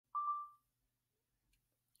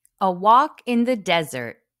A walk in the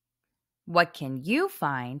desert. What can you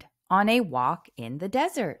find on a walk in the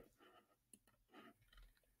desert?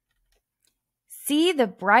 See the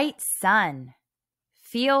bright sun.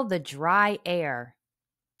 Feel the dry air.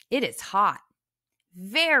 It is hot,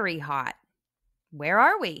 very hot. Where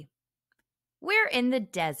are we? We're in the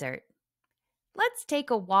desert. Let's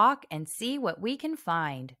take a walk and see what we can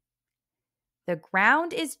find. The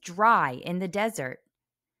ground is dry in the desert.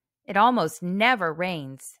 It almost never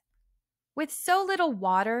rains. With so little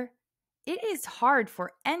water, it is hard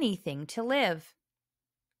for anything to live.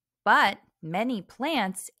 But many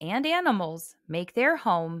plants and animals make their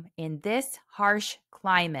home in this harsh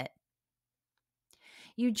climate.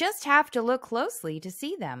 You just have to look closely to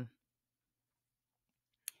see them.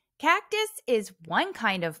 Cactus is one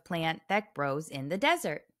kind of plant that grows in the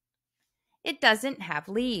desert. It doesn't have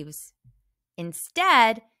leaves.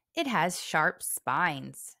 Instead, it has sharp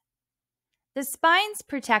spines. The spines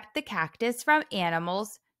protect the cactus from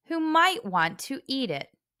animals who might want to eat it.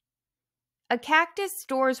 A cactus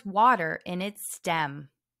stores water in its stem.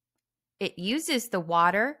 It uses the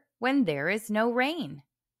water when there is no rain.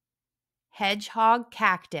 Hedgehog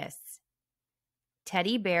cactus,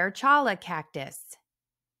 teddy bear chala cactus,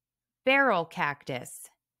 barrel cactus,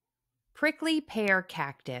 prickly pear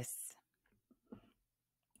cactus.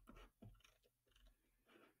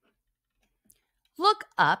 Look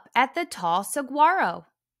up at the tall saguaro.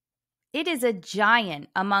 It is a giant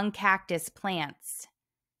among cactus plants.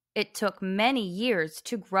 It took many years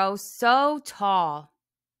to grow so tall.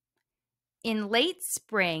 In late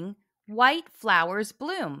spring, white flowers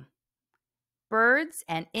bloom. Birds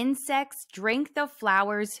and insects drink the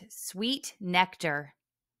flowers' sweet nectar.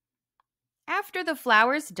 After the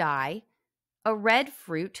flowers die, a red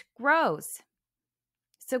fruit grows.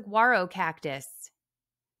 Saguaro cactus.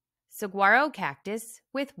 Saguaro cactus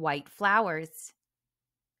with white flowers.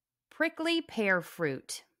 Prickly pear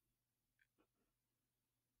fruit.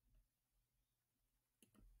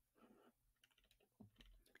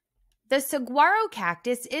 The saguaro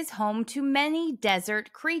cactus is home to many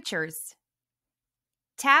desert creatures.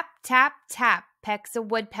 Tap, tap, tap, pecks a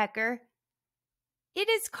woodpecker. It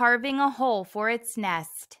is carving a hole for its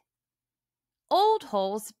nest. Old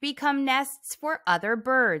holes become nests for other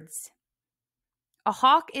birds. A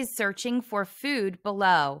hawk is searching for food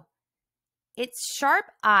below. Its sharp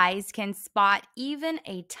eyes can spot even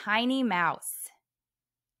a tiny mouse.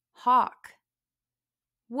 Hawk,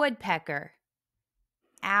 woodpecker,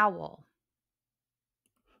 owl.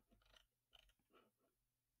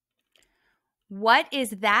 What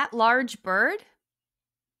is that large bird?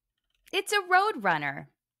 It's a roadrunner.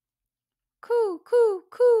 Coo, coo,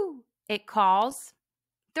 coo, it calls.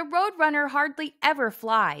 The roadrunner hardly ever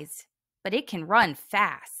flies, but it can run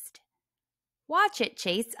fast. Watch it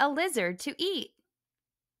chase a lizard to eat.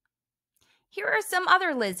 Here are some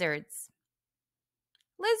other lizards.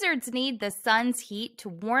 Lizards need the sun's heat to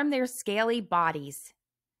warm their scaly bodies.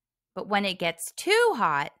 But when it gets too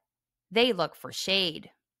hot, they look for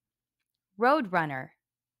shade. Roadrunner,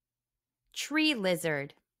 tree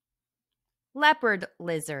lizard, leopard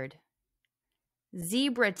lizard,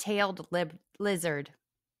 zebra-tailed lizard,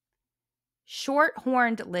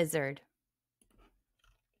 short-horned lizard.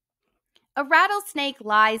 A rattlesnake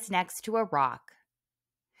lies next to a rock.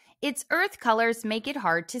 Its earth colors make it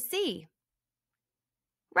hard to see.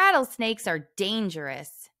 Rattlesnakes are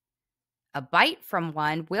dangerous. A bite from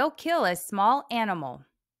one will kill a small animal.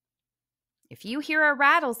 If you hear a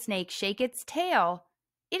rattlesnake shake its tail,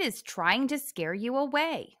 it is trying to scare you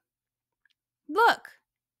away. Look,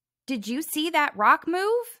 did you see that rock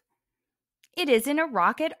move? It isn't a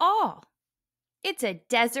rock at all. It's a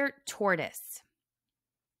desert tortoise.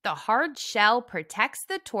 The hard shell protects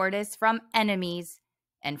the tortoise from enemies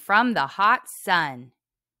and from the hot sun.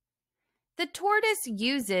 The tortoise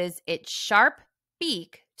uses its sharp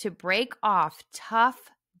beak to break off tough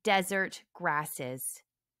desert grasses.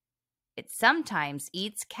 It sometimes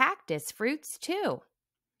eats cactus fruits too.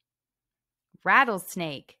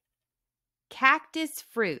 Rattlesnake, cactus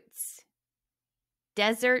fruits,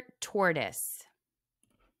 desert tortoise.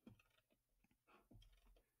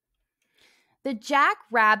 The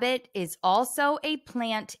jackrabbit is also a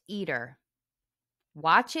plant eater.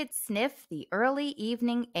 Watch it sniff the early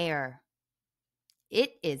evening air.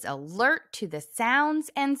 It is alert to the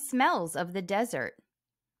sounds and smells of the desert.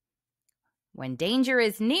 When danger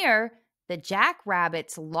is near, the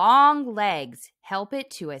jackrabbit's long legs help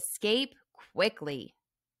it to escape quickly.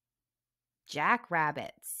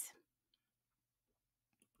 Jackrabbits.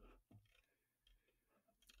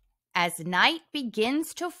 As night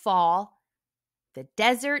begins to fall, the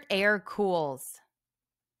desert air cools.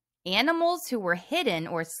 Animals who were hidden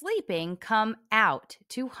or sleeping come out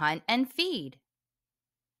to hunt and feed.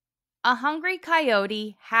 A hungry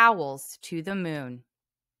coyote howls to the moon.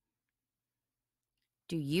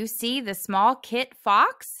 Do you see the small kit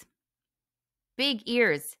fox? Big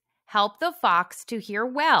ears help the fox to hear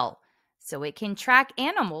well so it can track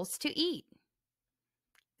animals to eat.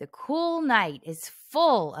 The cool night is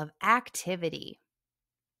full of activity.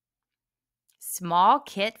 Small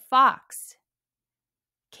kit fox,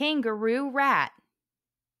 kangaroo rat,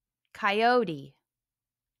 coyote,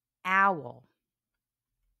 owl.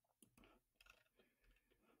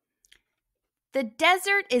 The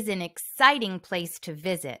desert is an exciting place to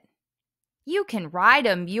visit. You can ride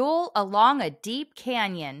a mule along a deep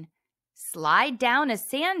canyon, slide down a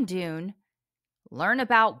sand dune, learn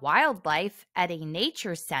about wildlife at a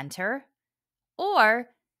nature center, or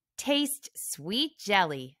taste sweet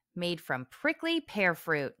jelly made from prickly pear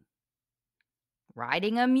fruit.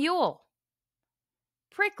 Riding a mule,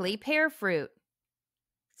 prickly pear fruit,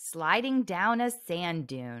 sliding down a sand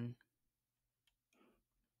dune.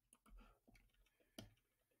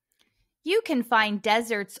 You can find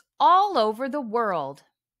deserts all over the world.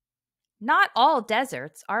 Not all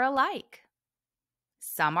deserts are alike.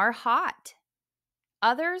 Some are hot,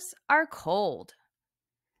 others are cold.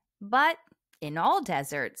 But in all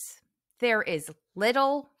deserts, there is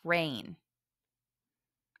little rain.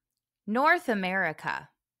 North America.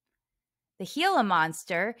 The Gila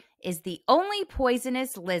monster is the only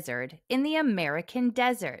poisonous lizard in the American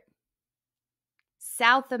desert.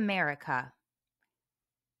 South America.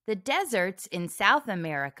 The deserts in South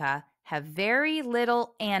America have very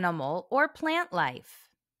little animal or plant life.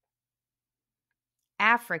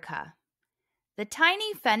 Africa. The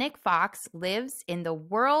tiny fennec fox lives in the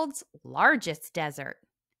world's largest desert,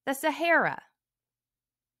 the Sahara.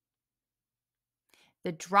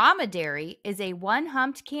 The dromedary is a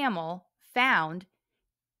one-humped camel found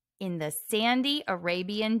in the sandy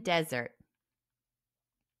Arabian desert.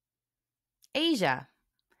 Asia.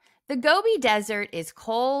 The Gobi Desert is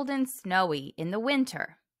cold and snowy in the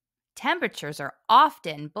winter. Temperatures are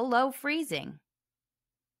often below freezing.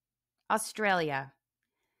 Australia.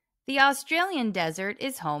 The Australian desert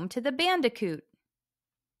is home to the bandicoot.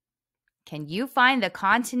 Can you find the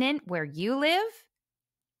continent where you live?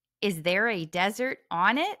 Is there a desert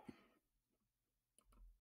on it?